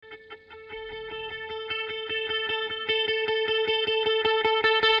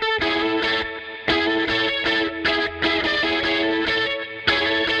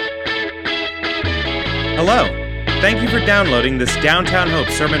Hello. Thank you for downloading this Downtown Hope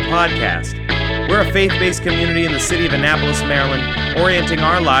Sermon Podcast. We're a faith-based community in the city of Annapolis, Maryland, orienting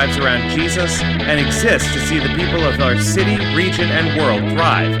our lives around Jesus and exist to see the people of our city, region, and world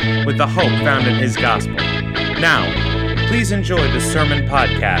thrive with the hope found in His gospel. Now, please enjoy the Sermon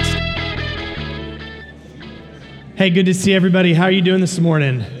Podcast. Hey, good to see everybody. How are you doing this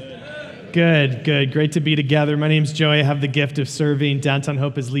morning? Good. Great to be together. My name's Joey. I have the gift of serving Downtown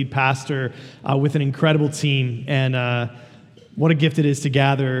Hope as lead pastor with an incredible team. And what a gift it is to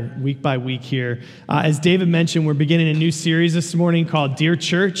gather week by week here. As David mentioned, we're beginning a new series this morning called Dear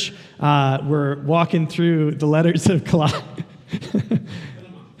Church. We're walking through the letters of Colossians.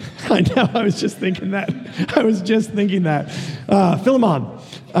 I know, I was just thinking that.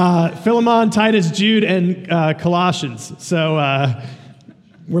 Philemon, Titus, Jude, and Colossians. So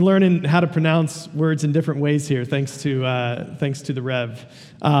we're learning how to pronounce words in different ways here, thanks to the Rev.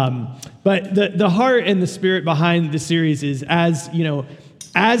 But the heart and the spirit behind the series is, as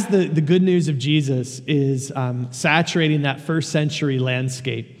the good news of Jesus is saturating that first century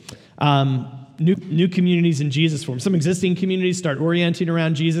landscape. New communities in Jesus form. Some existing communities start orienting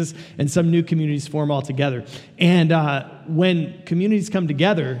around Jesus, and some new communities form altogether. And when communities come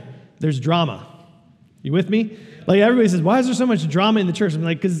together, there's drama. You with me? Like, everybody says, why is there so much drama in the church? I'm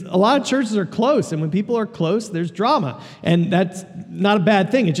like, because a lot of churches are close, and when people are close, there's drama. And that's not a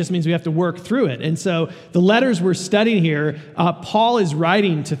bad thing. It just means we have to work through it. And so the letters we're studying here, Paul is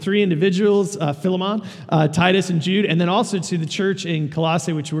writing to three individuals, Philemon, Titus, and Jude, and then also to the church in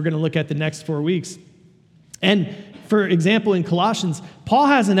Colossae, which we're going to look at the next 4 weeks. And for example, in Colossians, Paul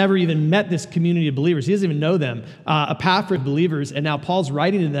hasn't ever even met this community of believers. He doesn't even know them, Epaphras believers, and now Paul's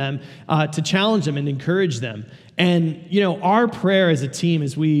writing to them to challenge them and encourage them. And, our prayer as a team,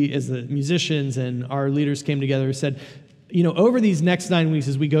 as the musicians and our leaders came together, said, over these next 9 weeks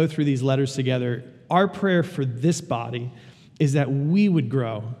as we go through these letters together, our prayer for this body is that we would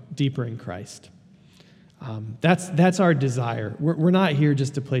grow deeper in Christ. That's our desire. We're not here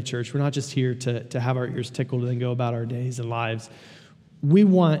just to play church. We're not just here to have our ears tickled and then go about our days and lives. We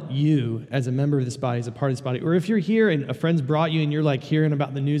want you, as a member of this body, as a part of this body, or if you're here and a friend's brought you and you're like hearing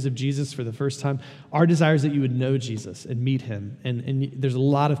about the news of Jesus for the first time, our desire is that you would know Jesus and meet him. And there's a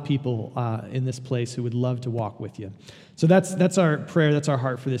lot of people in this place who would love to walk with you. So that's our prayer, that's our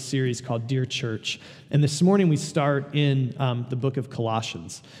heart for this series called Dear Church. And this morning we start in the book of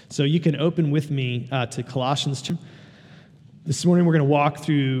Colossians. So you can open with me to Colossians. This morning we're going to walk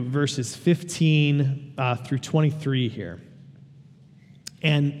through verses 15 through 23 here.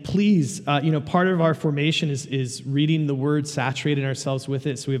 And please, part of our formation is reading the Word, saturating ourselves with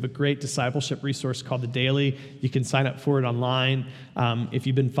it. So we have a great discipleship resource called The Daily. You can sign up for it online. If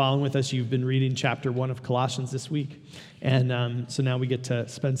you've been following with us, you've been reading chapter 1 of Colossians this week. And so now we get to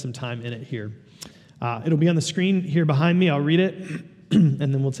spend some time in it here. It'll be on the screen here behind me. I'll read it, and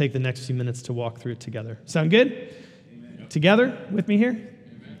then we'll take the next few minutes to walk through it together. Sound good? Amen. Together with me here?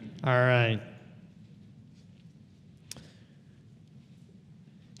 Amen. All right.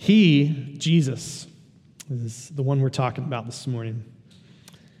 He, Jesus, is the one we're talking about this morning.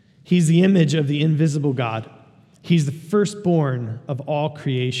 He's the image of the invisible God. He's the firstborn of all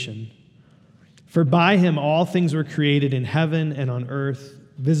creation. For by him all things were created in heaven and on earth,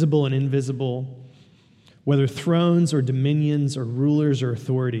 visible and invisible, whether thrones or dominions or rulers or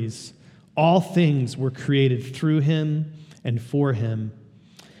authorities. All things were created through him and for him.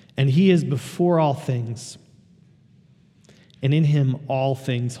 And he is before all things. And in him all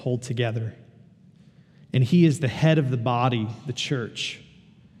things hold together. And he is the head of the body, the church.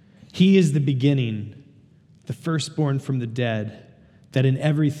 He is the beginning, the firstborn from the dead, that in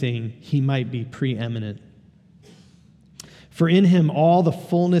everything he might be preeminent. For in him all the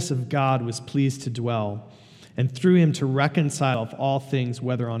fullness of God was pleased to dwell, and through him to reconcile all things,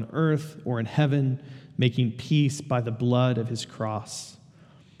 whether on earth or in heaven, making peace by the blood of his cross.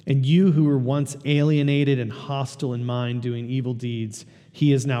 And you who were once alienated and hostile in mind, doing evil deeds,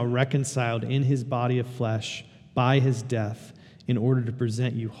 he is now reconciled in his body of flesh by his death, in order to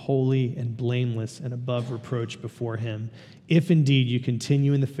present you holy and blameless and above reproach before him, if indeed you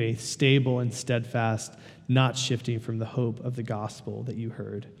continue in the faith, stable and steadfast, not shifting from the hope of the gospel that you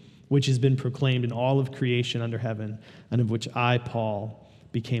heard, which has been proclaimed in all of creation under heaven, and of which I, Paul,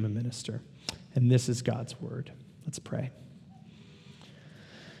 became a minister. And this is God's word. Let's pray.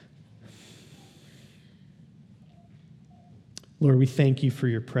 Lord, we thank you for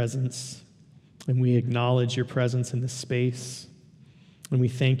your presence, and we acknowledge your presence in this space. And we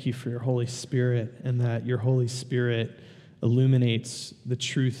thank you for your Holy Spirit, and that your Holy Spirit illuminates the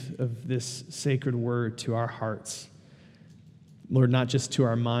truth of this sacred word to our hearts. Lord, not just to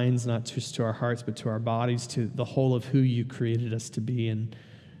our minds, not just to our hearts, but to our bodies, to the whole of who you created us to be. And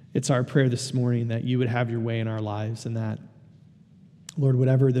it's our prayer this morning that you would have your way in our lives, and that, Lord,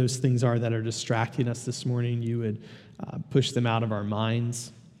 whatever those things are that are distracting us this morning, you would push them out of our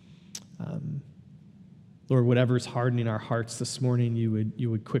minds. Lord, whatever is hardening our hearts this morning, you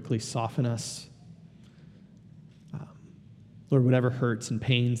would quickly soften us. Lord, whatever hurts and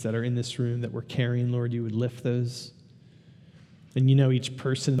pains that are in this room that we're carrying, Lord, you would lift those. And you know each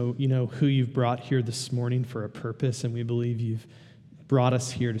person, you know who you've brought here this morning for a purpose, and we believe you've brought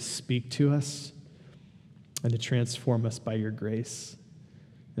us here to speak to us and to transform us by your grace.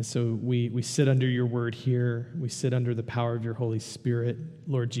 And so we sit under your word here. We sit under the power of your Holy Spirit,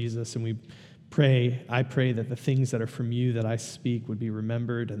 Lord Jesus, and I pray that the things that are from you that I speak would be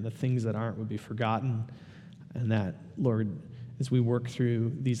remembered, and the things that aren't would be forgotten. And that, Lord, as we work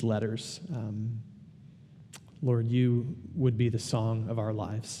through these letters, Lord, you would be the song of our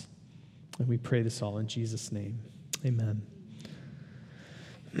lives. And we pray this all in Jesus' name. Amen.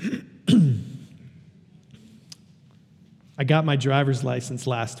 I got my driver's license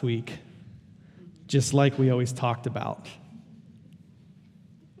last week, just like we always talked about.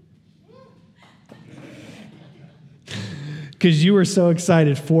 Because you were so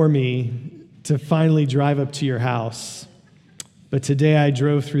excited for me to finally drive up to your house. But today I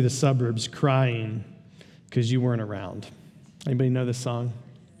drove through the suburbs crying because you weren't around. Anybody know this song?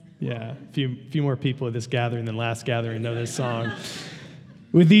 Yeah, a few more people at this gathering than last gathering know this song.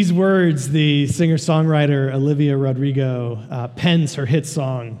 With these words, the singer-songwriter Olivia Rodrigo pens her hit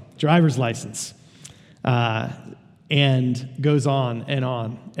song, Driver's License, and goes on and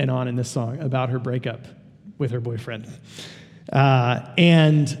on and on in this song about her breakup with her boyfriend.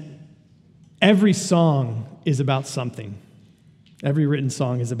 And every song is about something. Every written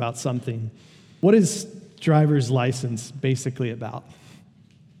song is about something. What is Driver's License basically about?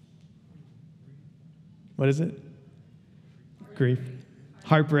 What is it? Grief.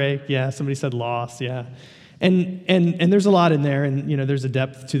 Heartbreak, yeah. Somebody said loss, yeah. And there's a lot in there, and you know there's a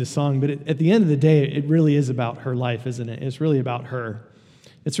depth to the song, but at the end of the day, it really is about her life, isn't it? It's really about her.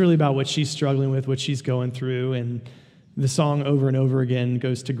 It's really about what she's struggling with, what she's going through, and the song over and over again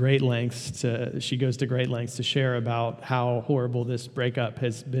goes to great lengths to share about how horrible this breakup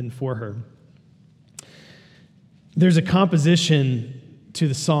has been for her. There's a composition to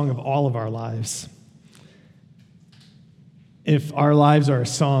the song of all of our lives. If our lives are a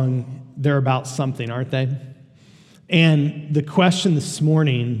song, they're about something, aren't they? And the question this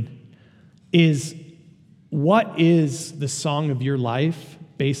morning is, what is the song of your life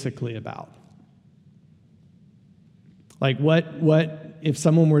basically about? Like what if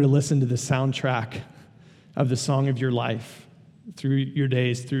someone were to listen to the soundtrack of the song of your life through your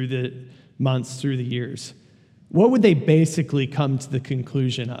days, through the months, through the years, what would they basically come to the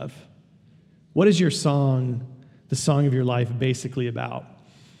conclusion of? What is your song, the song of your life, basically about?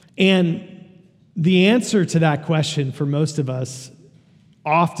 And the answer to that question for most of us,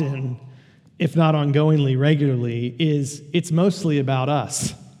 often, if not ongoingly, regularly, is it's mostly about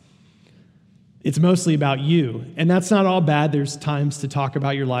us. It's mostly about you. And that's not all bad. There's times to talk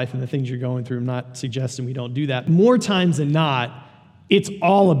about your life and the things you're going through. I'm not suggesting we don't do that. More times than not, it's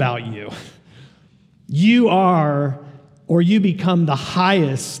all about you. You are, or you become the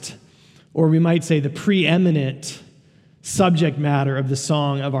highest, or we might say the preeminent subject matter of the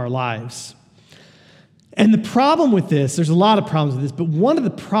song of our lives. And the problem with this, there's a lot of problems with this, but one of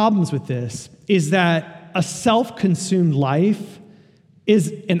the problems with this is that a self-consumed life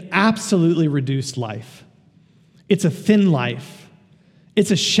is an absolutely reduced life. It's a thin life.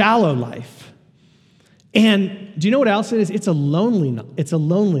 It's a shallow life. And do you know what else it is? It's a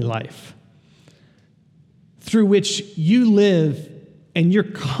lonely life through which you live, and you're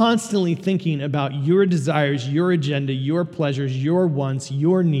constantly thinking about your desires, your agenda, your pleasures, your wants,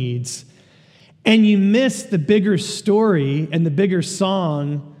 your needs, and you miss the bigger story and the bigger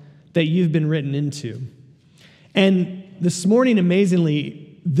song that you've been written into. And this morning,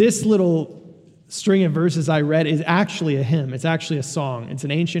 amazingly, this little string of verses I read is actually a hymn. It's actually a song. It's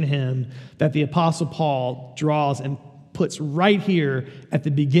an ancient hymn that the Apostle Paul draws and puts right here at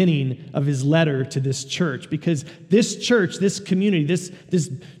the beginning of his letter to this church, because this church, this community, this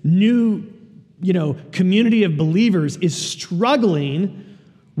new, community of believers is struggling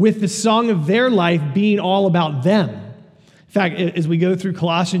with the song of their life being all about them. In fact, as we go through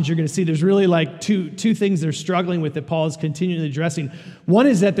Colossians, you're going to see there's really like two things they're struggling with that Paul is continually addressing. One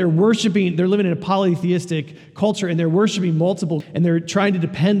is that they're living in a polytheistic culture, and they're worshiping multiple, and they're trying to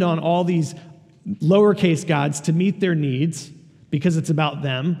depend on all these lowercase gods to meet their needs because it's about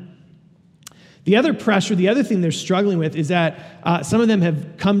them. The other pressure, the other thing they're struggling with is that some of them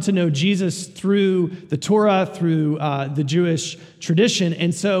have come to know Jesus through the Torah, through the Jewish tradition,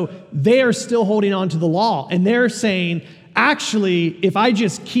 and so they are still holding on to the law. And they're saying, actually, if I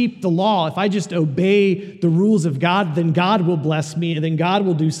just keep the law, if I just obey the rules of God, then God will bless me, and then God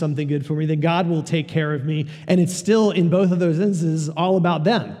will do something good for me, then God will take care of me. And it's still, in both of those instances, all about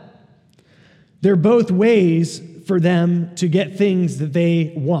them. They're both ways for them to get things that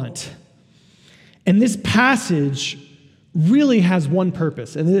they want. And this passage really has one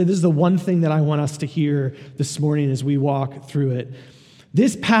purpose, and this is the one thing that I want us to hear this morning as we walk through it.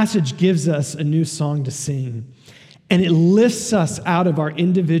 This passage gives us a new song to sing, and it lifts us out of our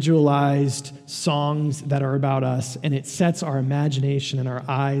individualized songs that are about us, and it sets our imagination and our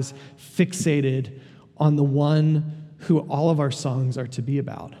eyes fixated on the one who all of our songs are to be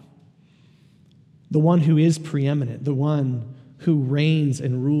about, the one who is preeminent, the one who reigns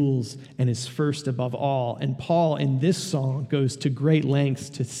and rules and is first above all. And Paul, in this song, goes to great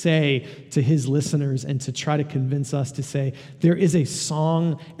lengths to say to his listeners and to try to convince us to say, there is a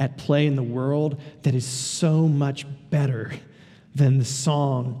song at play in the world that is so much better than the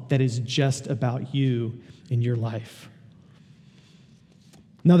song that is just about you in your life.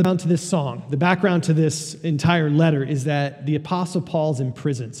 Now, the background to this entire letter is that the Apostle Paul's in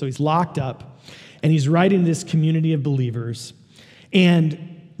prison. So he's locked up, and he's writing this community of believers. And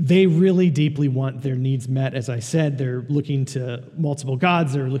they really deeply want their needs met. As I said, they're looking to multiple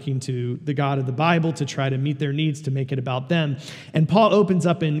gods. They're looking to the God of the Bible to try to meet their needs, to make it about them. And Paul opens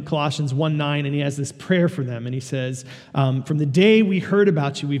up in Colossians 1:9, and he has this prayer for them. And he says, from the day we heard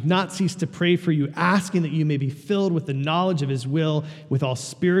about you, we've not ceased to pray for you, asking that you may be filled with the knowledge of his will, with all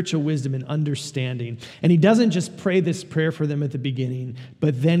spiritual wisdom and understanding. And he doesn't just pray this prayer for them at the beginning,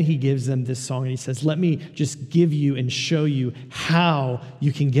 but then he gives them this song. And he says, let me just give you and show you how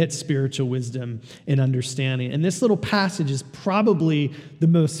you can get spiritual wisdom and understanding. And this little passage is probably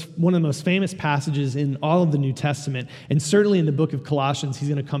one of the most famous passages in all of the New Testament, and certainly in the book of Colossians. He's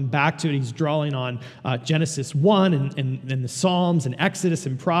going to come back to it. He's drawing on Genesis 1 and the Psalms and Exodus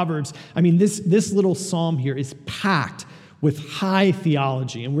and Proverbs. I mean, this little psalm here is packed with high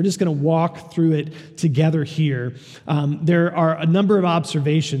theology, and we're just going to walk through it together here. There are a number of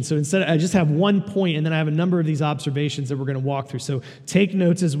observations, so instead I just have one point, and then I have a number of these observations that we're going to walk through. So take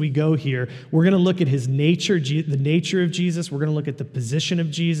notes as we go here. We're going to look at his nature, the nature of Jesus. We're going to look at the position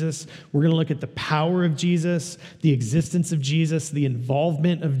of Jesus. We're going to look at the power of Jesus, the existence of Jesus, the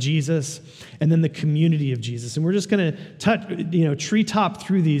involvement of Jesus, and then the community of Jesus. And we're just going to treetop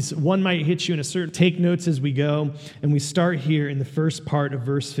through these. One might hit you in a certain. Take notes as we go, and we start here in the first part of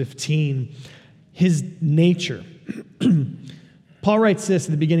verse 15, his nature. Paul writes this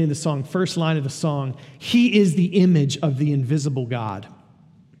at the beginning of the song, first line of the song, he is the image of the invisible God.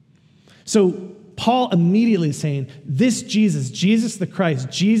 So Paul immediately is saying, this Jesus the Christ,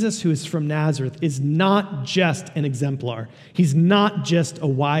 Jesus who is from Nazareth, is not just an exemplar. He's not just a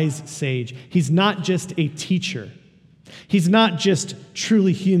wise sage. He's not just a teacher. He's not just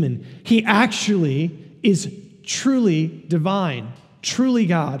truly human. He actually is truly divine, truly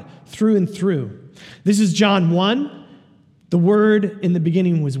God through and through. This is John 1. The Word in the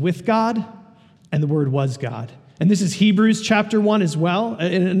beginning was with God, and the Word was God. And this is Hebrews chapter 1 as well.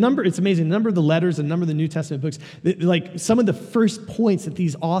 And it's amazing, a number of the letters, a number of the New Testament books, like some of the first points that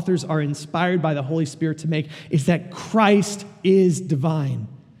these authors are inspired by the Holy Spirit to make is that Christ is divine,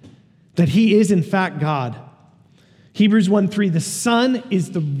 that he is in fact God. Hebrews 1:3, the Son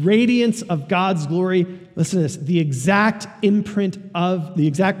is the radiance of God's glory. Listen to this, the exact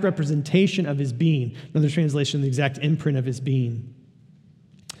representation of his being. Another translation, the exact imprint of his being.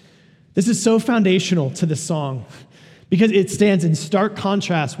 This is so foundational to the song because it stands in stark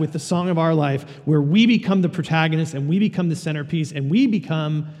contrast with the song of our life where we become the protagonist and we become the centerpiece and we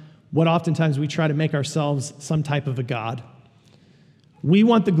become what oftentimes we try to make ourselves some type of a god. We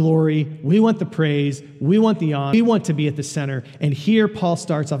want the glory, we want the praise, we want the honor, we want to be at the center. And here Paul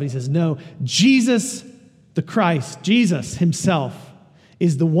starts off and he says, no, Jesus the Christ, Jesus himself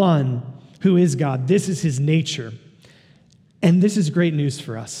is the one who is God. This is his nature. And this is great news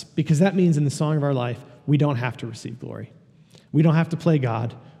for us because that means in the song of our life, we don't have to receive glory. We don't have to play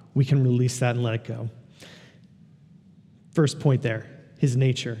God. We can release that and let it go. First point there, his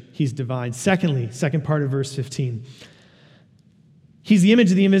nature. He's divine. Secondly, second part of verse 15. He's the image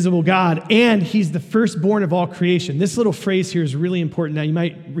of the invisible God, and he's the firstborn of all creation. This little phrase here is really important. Now, you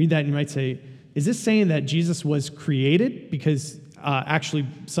might read that and you might say, is this saying that Jesus was created? Because actually,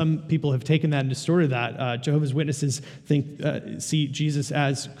 some people have taken that and distorted that. Jehovah's Witnesses see Jesus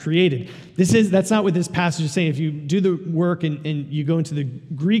as created. That's not what this passage is saying. If you do the work and you go into the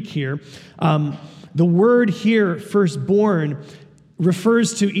Greek here, the word here, firstborn,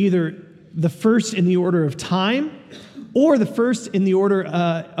 refers to either the first in the order of time or the first in the order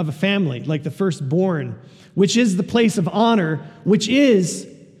of a family, like the firstborn, which is the place of honor, which is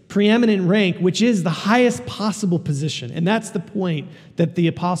preeminent rank, which is the highest possible position. And that's the point that the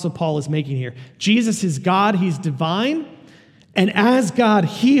Apostle Paul is making here. Jesus is God, he's divine, and as God,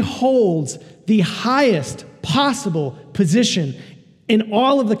 he holds the highest possible position in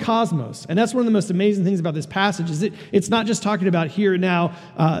all of the cosmos. And that's one of the most amazing things about this passage is that it's not just talking about here and now,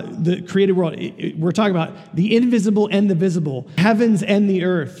 the created world. We're talking about the invisible and the visible, heavens and the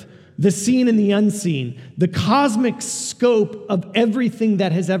earth, the seen and the unseen, the cosmic scope of everything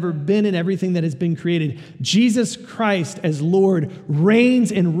that has ever been and everything that has been created. Jesus Christ as Lord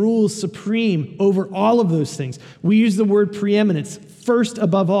reigns and rules supreme over all of those things. We use the word preeminence, first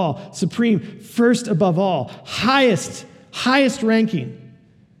above all, supreme, first above all, highest ranking.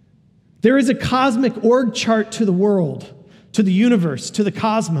 There is a cosmic org chart to the world, to the universe, to the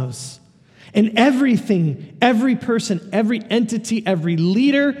cosmos. And everything, every person, every entity, every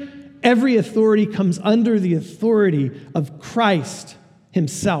leader, every authority comes under the authority of Christ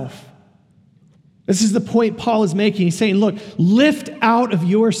himself. This is the point Paul is making. He's saying, look, lift out of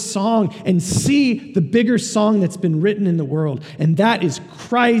your song and see the bigger song that's been written in the world. And that is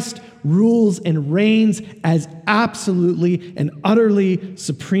Christ rules and reigns as absolutely and utterly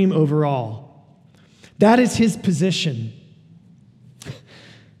supreme over all. That is his position.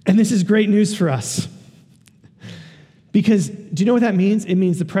 And this is great news for us. Because do you know what that means? It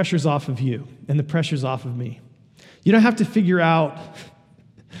means the pressure's off of you and the pressure's off of me. You don't have to figure out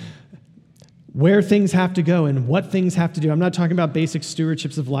where things have to go and what things have to do. I'm not talking about basic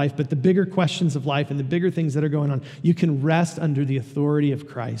stewardships of life, but the bigger questions of life and the bigger things that are going on. You can rest under the authority of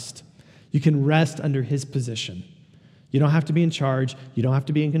Christ. You can rest under his position. You don't have to be in charge. You don't have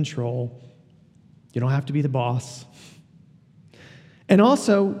to be in control. You don't have to be the boss. And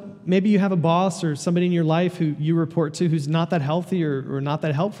also, maybe you have a boss or somebody in your life who you report to who's not that healthy or not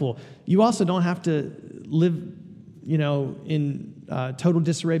that helpful. You also don't have to live, in total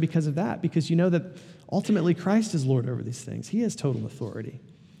disarray because of that, because you know that ultimately Christ is Lord over these things. He has total authority.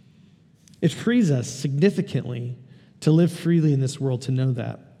 It frees us significantly to live freely in this world, to know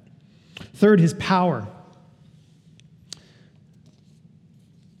that. Third, his power.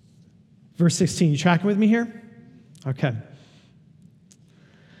 Verse 16, you tracking with me here? Okay.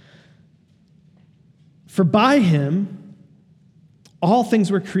 For by him, all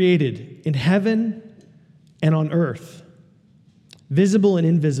things were created in heaven and on earth, visible and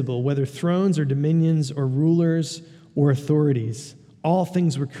invisible, whether thrones or dominions or rulers or authorities. All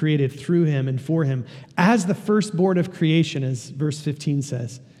things were created through him and for him. As the firstborn of creation, as verse 15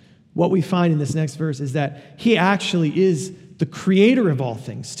 says, what we find in this next verse is that he actually is the creator of all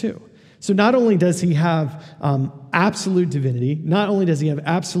things too. So not only does he have absolute divinity, not only does he have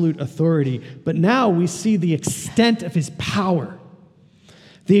absolute authority, but now we see the extent of his power.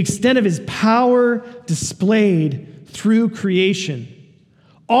 The extent of his power displayed through creation.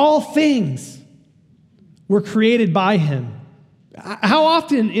 All things were created by him. How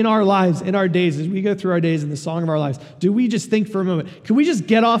often in our lives, in our days, as we go through our days in the song of our lives, do we just think for a moment, can we just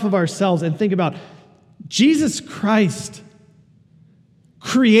get off of ourselves and think about Jesus Christ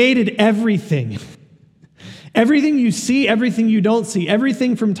created everything. Everything you see, everything you don't see,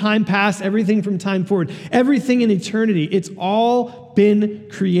 everything from time past, everything from time forward, everything in eternity, it's all been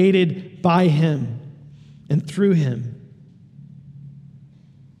created by him and through him.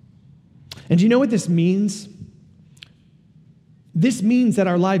 And do you know what this means? This means that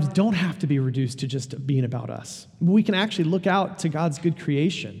our lives don't have to be reduced to just being about us. We can actually look out to God's good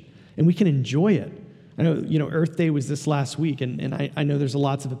creation and we can enjoy it. I know, Earth Day was this last week, and I know there's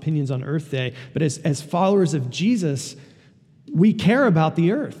lots of opinions on Earth Day, but as followers of Jesus, we care about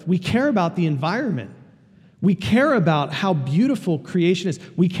the earth. We care about the environment. We care about how beautiful creation is.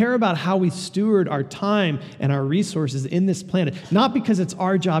 We care about how we steward our time and our resources in this planet, not because it's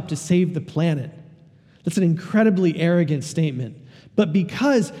our job to save the planet. That's an incredibly arrogant statement, but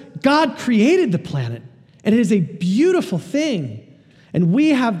because God created the planet, and it is a beautiful thing. And we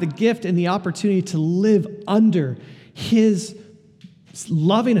have the gift and the opportunity to live under his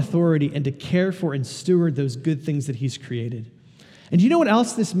loving authority and to care for and steward those good things that he's created. And you know what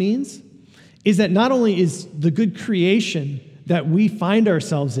else this means? Is that not only is the good creation that we find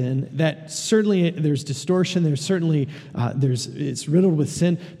ourselves in, that certainly there's distortion, there's certainly it's riddled with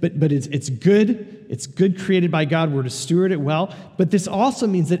sin, but it's good, It's good created by God. We're to steward it well. But this also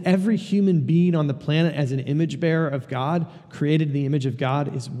means that every human being on the planet as an image bearer of God, created in the image of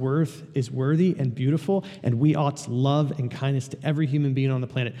God, is worthy and beautiful, and we ought to love and kindness to every human being on the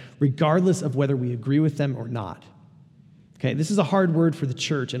planet, regardless of whether we agree with them or not. Okay, this is a hard word for the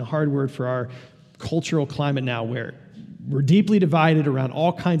church and a hard word for our cultural climate now, where we're deeply divided around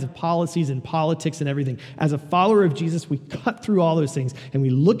all kinds of policies and politics and everything. As a follower of Jesus, we cut through all those things and we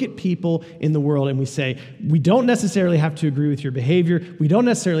look at people in the world and we say, we don't necessarily have to agree with your behavior. We don't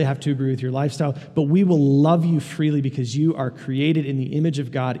necessarily have to agree with your lifestyle, but we will love you freely because you are created in the image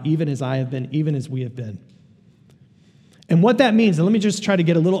of God, even as I have been, even as we have been. And what that means, and let me just try to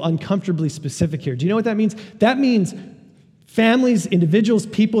get a little uncomfortably specific here. Do you know what that means? That means families, individuals,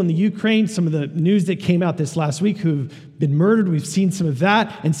 people in the Ukraine, some of the news that came out this last week who've been murdered, we've seen some of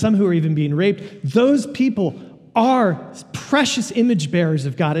that, and some who are even being raped. Those people are precious image bearers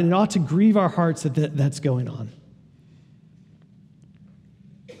of God, and it ought to grieve our hearts that that's going on.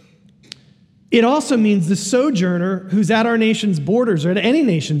 It also means the sojourner who's at our nation's borders or at any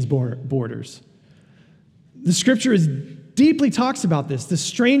nation's borders. The scripture deeply talks about this. The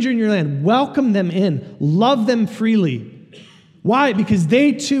stranger in your land, welcome them in, love them freely. Why? Because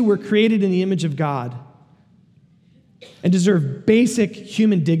they too were created in the image of God and deserve basic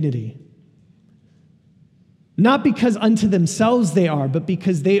human dignity. Not because unto themselves they are, but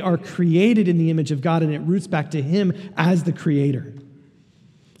because they are created in the image of God, and it roots back to Him as the creator.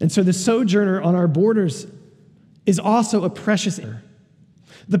 And so the sojourner on our borders is also a precious heir.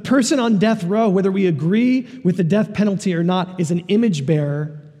 The person on death row, whether we agree with the death penalty or not, is an image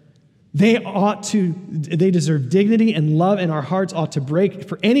bearer. They deserve dignity and love, and our hearts ought to break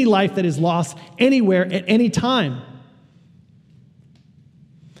for any life that is lost anywhere at any time.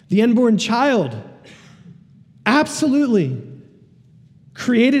 The unborn child, absolutely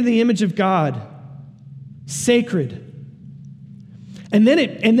created in the image of God, sacred. And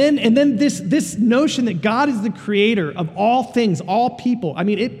then this notion that God is the creator of all things, all people. I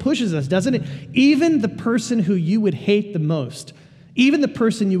mean, it pushes us, doesn't it? Even the person who you would hate the most, even the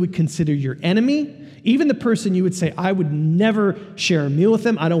person you would consider your enemy, even the person you would say, I would never share a meal with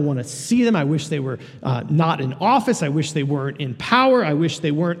them. I don't want to see them. I wish they were not in office. I wish they weren't in power. I wish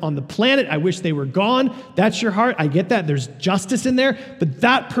they weren't on the planet. I wish they were gone. That's your heart. I get that. There's justice in there. But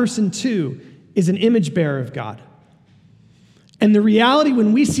that person too is an image bearer of God. And the reality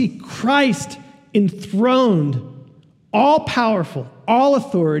when we see Christ enthroned, all powerful, all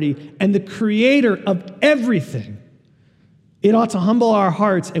authority, and the creator of everything, it ought to humble our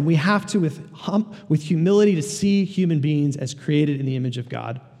hearts, and we have to, with humility, to see human beings as created in the image of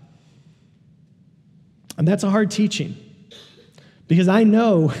God. And that's a hard teaching, because I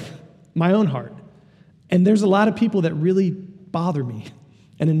know my own heart, and there's a lot of people that really bother me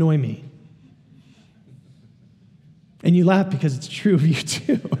and annoy me. And you laugh because it's true of you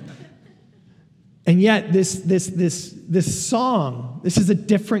too. And yet this song, this is a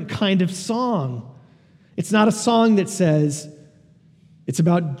different kind of song. It's not a song that says it's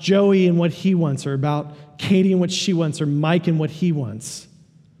about Joey and what he wants, or about Katie and what she wants, or Mike and what he wants.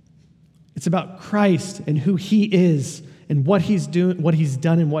 It's about Christ and who He is and what He's doing, what He's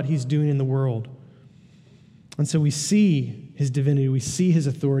done, and what He's doing in the world. And so we see His divinity, we see His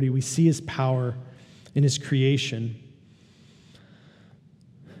authority, we see His power in His creation.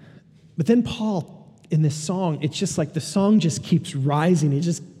 But then Paul, in this song, it's just like the song just keeps rising. It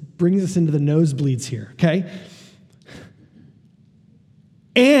just brings us into the nosebleeds here, okay?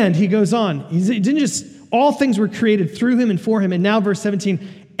 And he goes on. He didn't just, all things were created through Him and for Him. And now verse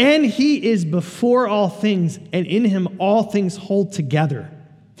 17, and He is before all things, and in Him all things hold together.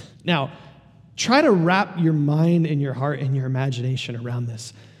 Now, try to wrap your mind and your heart and your imagination around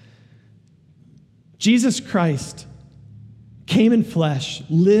this. Jesus Christ came in flesh,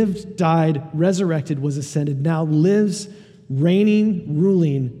 lived, died, resurrected, was ascended, now lives, reigning,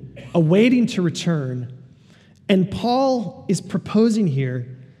 ruling, awaiting to return. And Paul is proposing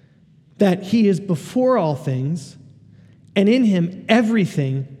here that He is before all things, and in Him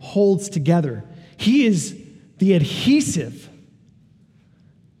everything holds together. He is the adhesive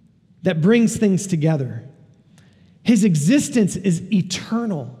that brings things together. His existence is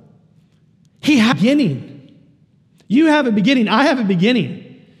eternal. He has a beginning. You have a beginning. I have a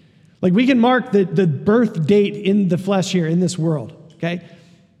beginning. Like, we can mark the birth date in the flesh here in this world, okay?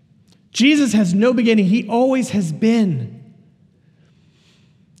 Jesus has no beginning. He always has been.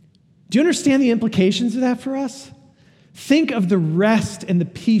 Do you understand the implications of that for us? Think of the rest and the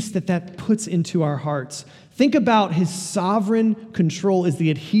peace that puts into our hearts. Think about His sovereign control as the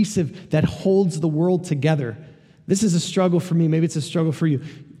adhesive that holds the world together. This is a struggle for me. Maybe it's a struggle for you.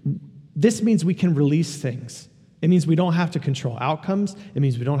 This means we can release things. It means we don't have to control outcomes. It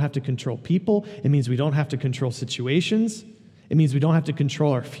means we don't have to control people. It means we don't have to control situations. It means we don't have to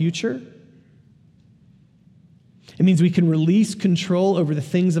control our future. It means we can release control over the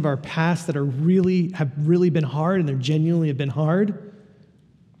things of our past that have really been hard, and they genuinely have been hard.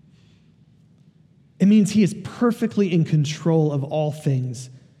 It means he is perfectly in control of all things.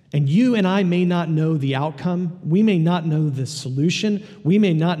 And you and I may not know the outcome. We may not know the solution. We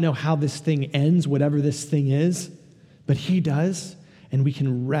may not know how this thing ends, whatever this thing is, but he does, and we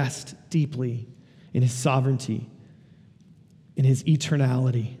can rest deeply in his sovereignty, in his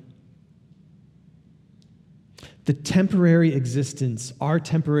eternality. The temporary existence, our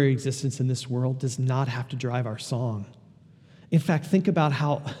temporary existence in this world does not have to drive our song. In fact, think about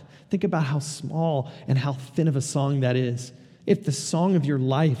how small and how thin of a song that is. If the song of your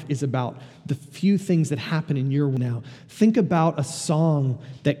life is about the few things that happen in your now, think about a song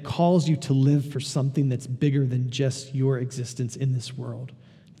that calls you to live for something that's bigger than just your existence in this world.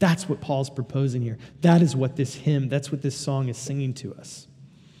 That's what Paul's proposing here. That is what this hymn, that's what this song is singing to us.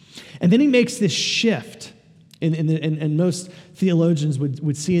 And then he makes this shift, and most theologians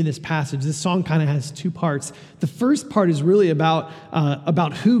would see in this passage. This song kind of has two parts. The first part is really about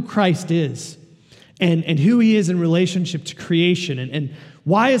who Christ is. And who he is in relationship to creation. And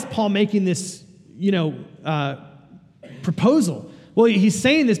why is Paul making this, proposal? Well, he's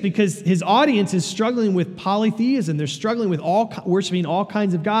saying this because his audience is struggling with polytheism. They're struggling with worshiping all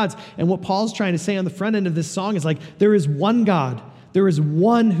kinds of gods. And what Paul's trying to say on the front end of this song is there is one God. There is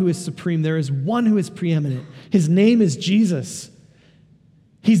one who is supreme. There is one who is preeminent. His name is Jesus.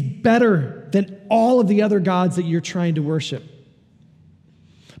 He's better than all of the other gods that you're trying to worship.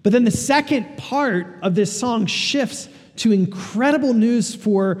 But then the second part of this song shifts to incredible news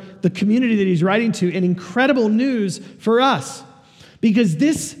for the community that he's writing to and incredible news for us. Because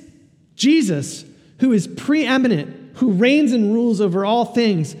this Jesus, who is preeminent, who reigns and rules over all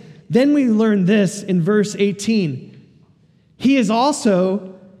things, then we learn this in verse 18. He is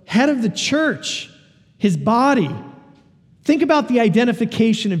also head of the church, his body. Think about the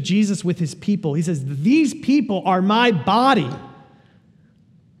identification of Jesus with his people. He says, these people are my body.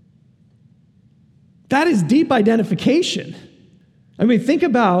 That is deep identification. I mean, think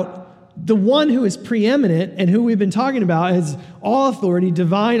about the one who is preeminent and who we've been talking about as all authority,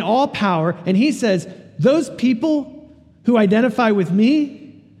 divine, all power. And he says, those people who identify with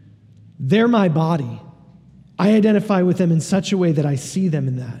me, they're my body. I identify with them in such a way that I see them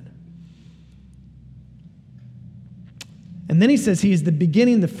in that. And then he says he is the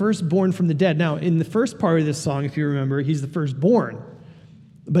beginning, the firstborn from the dead. Now, in the first part of this song, if you remember, he's the firstborn.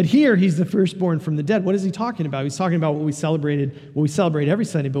 But here, he's the firstborn from the dead. What is he talking about? He's talking about what we celebrate every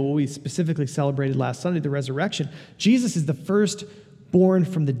Sunday, but what we specifically celebrated last Sunday, the resurrection. Jesus is the firstborn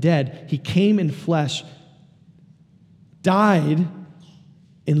from the dead. He came in flesh, died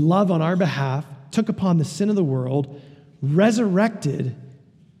in love on our behalf, took upon the sin of the world, resurrected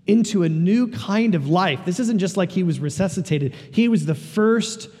into a new kind of life. This isn't just like he was resuscitated. He was the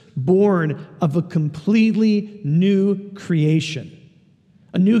firstborn of a completely new creation.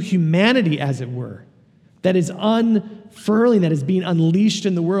 A new humanity, as it were, that is unfurling, that is being unleashed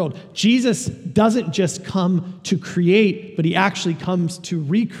in the world. Jesus doesn't just come to create, but he actually comes to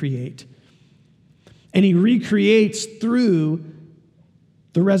recreate. And he recreates through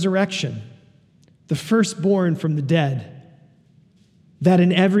the resurrection, the firstborn from the dead. That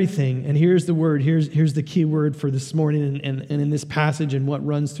in everything, and here's the word, here's the key word for this morning and in this passage and what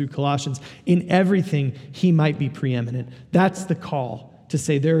runs through Colossians, in everything he might be preeminent. That's the call. To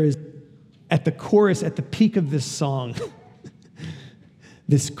say there is, at the chorus, at the peak of this song,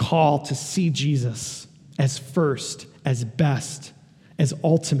 this call to see Jesus as first, as best, as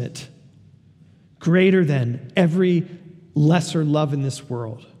ultimate, greater than every lesser love in this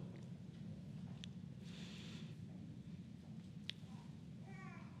world.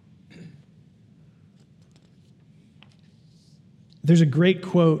 There's a great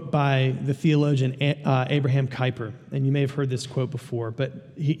quote by the theologian Abraham Kuyper, and you may have heard this quote before,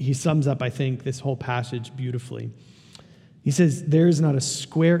 but he sums up, I think, this whole passage beautifully. He says, there is not a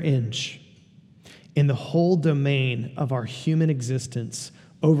square inch in the whole domain of our human existence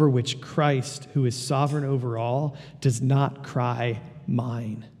over which Christ, who is sovereign over all, does not cry,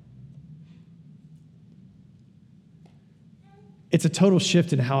 mine. It's a total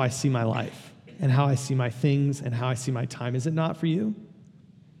shift in how I see my life. And how I see my things, and how I see my time. Is it not for you?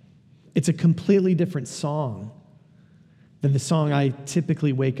 It's a completely different song than the song I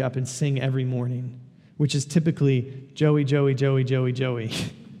typically wake up and sing every morning, which is typically Joey, Joey, Joey, Joey, Joey.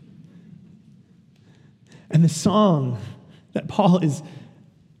 And the song that Paul is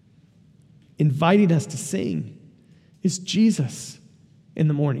inviting us to sing is Jesus in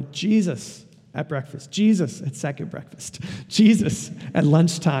the morning, Jesus at breakfast, Jesus at second breakfast, Jesus at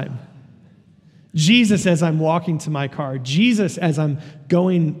lunchtime, Jesus as I'm walking to my car, Jesus as I'm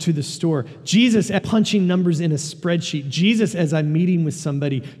going to the store, Jesus at punching numbers in a spreadsheet, Jesus as I'm meeting with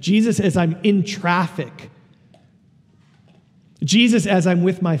somebody, Jesus as I'm in traffic, Jesus as I'm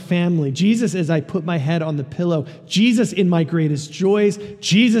with my family, Jesus as I put my head on the pillow, Jesus in my greatest joys,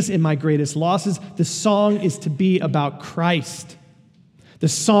 Jesus in my greatest losses. The song is to be about Christ. The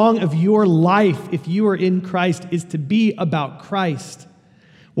song of your life, if you are in Christ, is to be about Christ.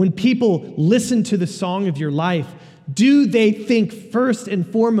 When people listen to the song of your life, do they think first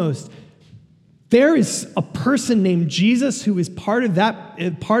and foremost, there is a person named Jesus who is part of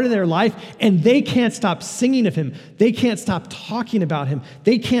their life, and they can't stop singing of him. They can't stop talking about him.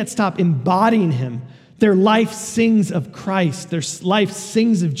 They can't stop embodying him. Their life sings of Christ. Their life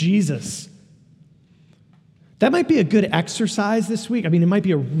sings of Jesus. That might be a good exercise this week. I mean, it might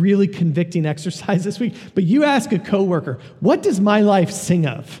be a really convicting exercise this week, but you ask a coworker, what does my life sing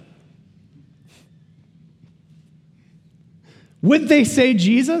of? Would they say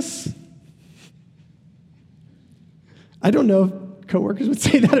Jesus? I don't know if coworkers would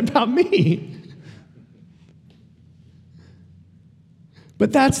say that about me.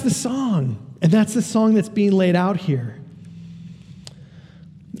 But that's the song, and that's the song that's being laid out here.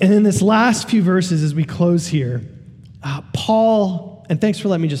 And in this last few verses as we close here, Paul, and thanks for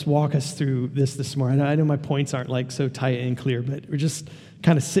letting me just walk us through this morning. I know my points aren't like so tight and clear, but we're just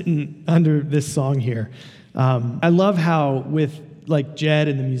kind of sitting under this song here. I love how with like Jed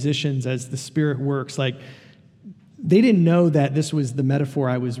and the musicians, as the Spirit works, like they didn't know that this was the metaphor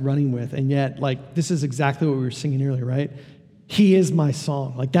I was running with, and yet like this is exactly what we were singing earlier, right? He is my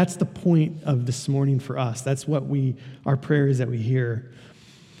song. Like that's the point of this morning for us. That's what our prayer is that we hear.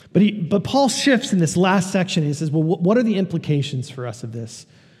 But Paul shifts in this last section. He says, well, what are the implications for us of this?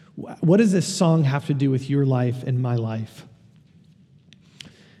 What does this song have to do with your life and my life?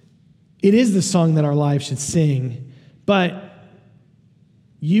 It is the song that our lives should sing, but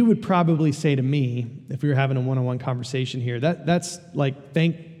you would probably say to me, if we were having a one-on-one conversation here, that's like,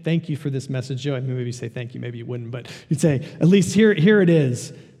 thank you for this message, Joe. I mean, maybe you say thank you, maybe you wouldn't, but you'd say, at least here it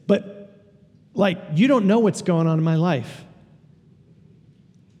is. But like, you don't know what's going on in my life.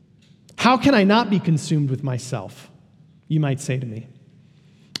 How can I not be consumed with myself? You might say to me.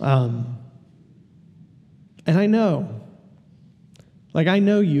 And I know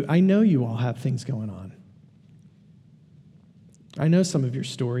you all have things going on. I know some of your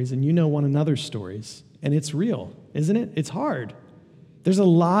stories, and you know one another's stories, and it's real, isn't it? It's hard. There's a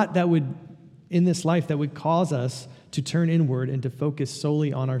lot in this life that would cause us to turn inward and to focus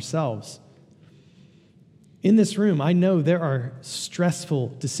solely on ourselves. In this room, I know there are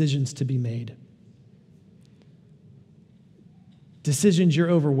stressful decisions to be made. Decisions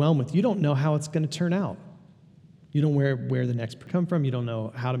you're overwhelmed with. You don't know how it's going to turn out. You don't know where the next come from. You don't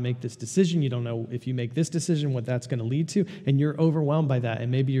know how to make this decision. You don't know if you make this decision, what that's going to lead to. And you're overwhelmed by that,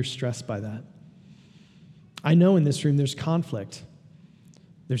 and maybe you're stressed by that. I know in this room there's conflict.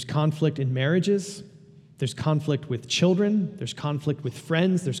 There's conflict in marriages. There's conflict with children. There's conflict with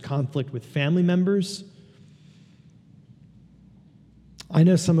friends. There's conflict with family members. I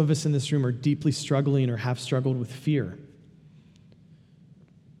know some of us in this room are deeply struggling or have struggled with fear.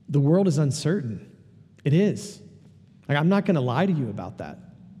 The world is uncertain. It is. Like, I'm not going to lie to you about that.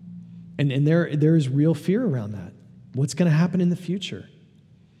 And there is real fear around that. What's going to happen in the future?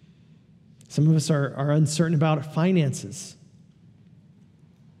 Some of us are uncertain about our finances.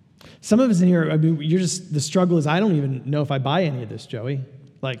 Some of us in here, I mean, the struggle is, I don't even know if I buy any of this, Joey.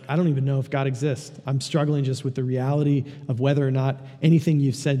 Like, I don't even know if God exists. I'm struggling just with the reality of whether or not anything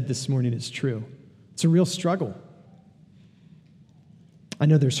you've said this morning is true. It's a real struggle. I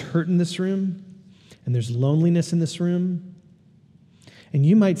know there's hurt in this room, and there's loneliness in this room. And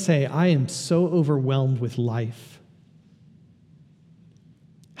you might say, I am so overwhelmed with life.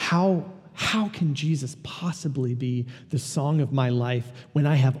 How can Jesus possibly be the song of my life when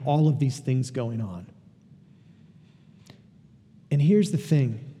I have all of these things going on? And here's the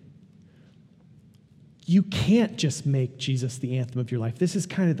thing. You can't just make Jesus the anthem of your life. This is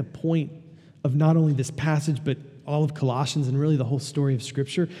kind of the point of not only this passage, but all of Colossians and really the whole story of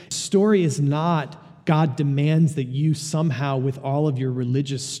Scripture. The story is not God demands that you somehow, with all of your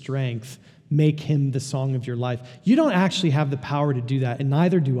religious strength, make him the song of your life. You don't actually have the power to do that, and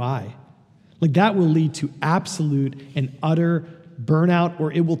neither do I. Like, that will lead to absolute and utter burnout,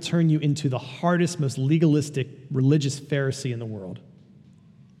 or it will turn you into the hardest, most legalistic religious Pharisee in the world.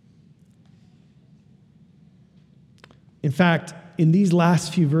 In fact, in these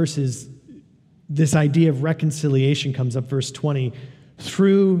last few verses, this idea of reconciliation comes up, verse 20.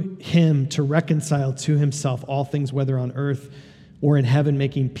 Through him to reconcile to himself all things, whether on earth or in heaven,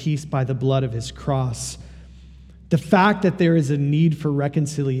 making peace by the blood of his cross. The fact that there is a need for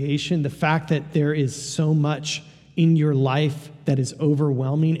reconciliation, the fact that there is so much in your life that is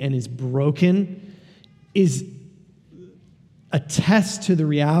overwhelming and is broken, is a test to the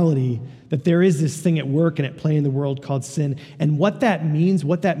reality that there is this thing at work and at play in the world called sin. And what that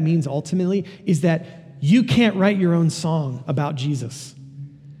means ultimately is that you can't write your own song about Jesus.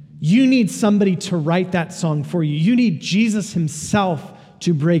 You need somebody to write that song for you. You need Jesus himself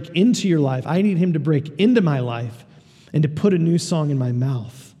to break into your life. I need him to break into my life and to put a new song in my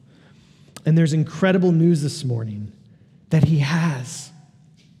mouth. And there's incredible news this morning that he has.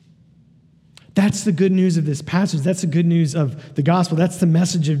 That's the good news of this passage. That's the good news of the gospel. That's the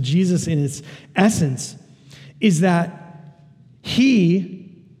message of Jesus in its essence, is that he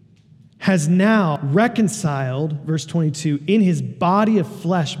has now reconciled, verse 22, in his body of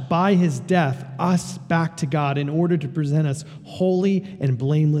flesh by his death, us back to God in order to present us holy and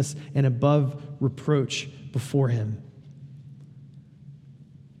blameless and above reproach before him.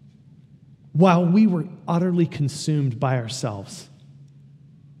 While we were utterly consumed by ourselves,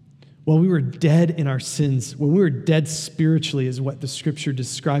 while we were dead in our sins, when we were dead spiritually is what the scripture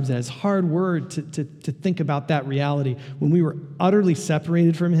describes as. Hard word to think about that reality. When we were utterly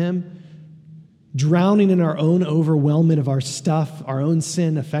separated from him, drowning in our own overwhelmment of our stuff, our own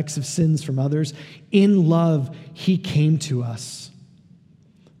sin, effects of sins from others, in love, he came to us,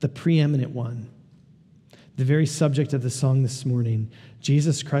 the preeminent one. The very subject of the song this morning,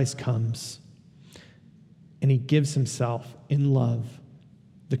 Jesus Christ comes, and he gives himself in love.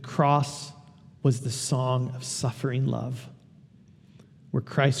 The cross was the song of suffering love, where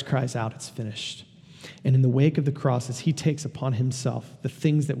Christ cries out, it's finished. And in the wake of the cross, as he takes upon himself the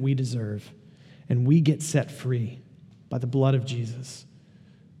things that we deserve, and we get set free by the blood of Jesus,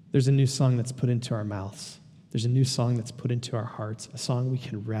 there's a new song that's put into our mouths. There's a new song that's put into our hearts, a song we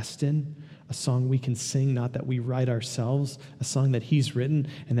can rest in, a song we can sing, not that we write ourselves, a song that he's written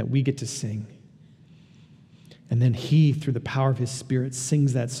and that we get to sing. And then he, through the power of his Spirit,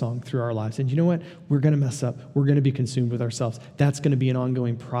 sings that song through our lives. And you know what? We're going to mess up. We're going to be consumed with ourselves. That's going to be an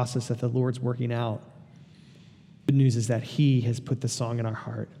ongoing process that the Lord's working out. The good news is that he has put the song in our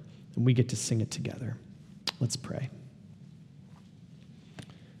heart, and we get to sing it together. Let's pray.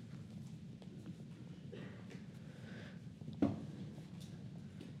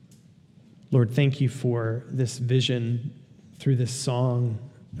 Lord, thank you for this vision through this song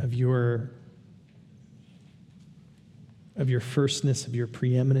of your firstness, of your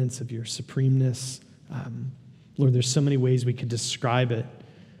preeminence, of your supremeness. Lord, there's so many ways we could describe it.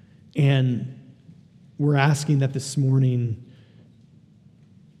 And we're asking that this morning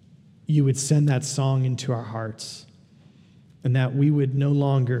you would send that song into our hearts, and that we would no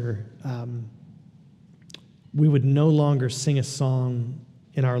longer sing a song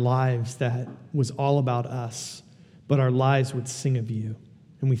in our lives that was all about us, but our lives would sing of you.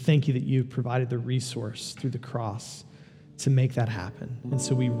 And we thank you that you've provided the resource through the cross to make that happen. And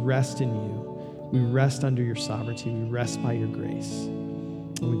so we rest in you. We rest under your sovereignty. We rest by your grace.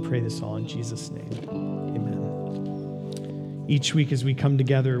 And we pray this all in Jesus' name. Amen. Each week as we come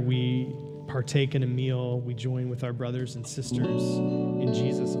together, we partake in a meal. We join with our brothers and sisters in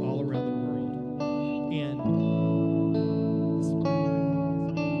Jesus all around the world. And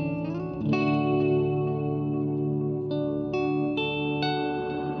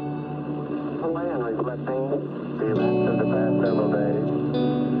the events of the past several days,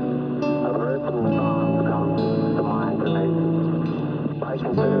 a verse from the Psalms comes to mind today. I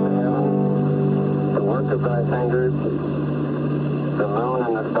consider the heavens, the work of thy fingers, the moon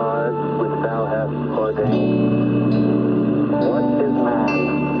and the stars which thou hast ordained. What is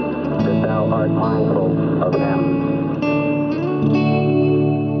man that thou art mindful of him?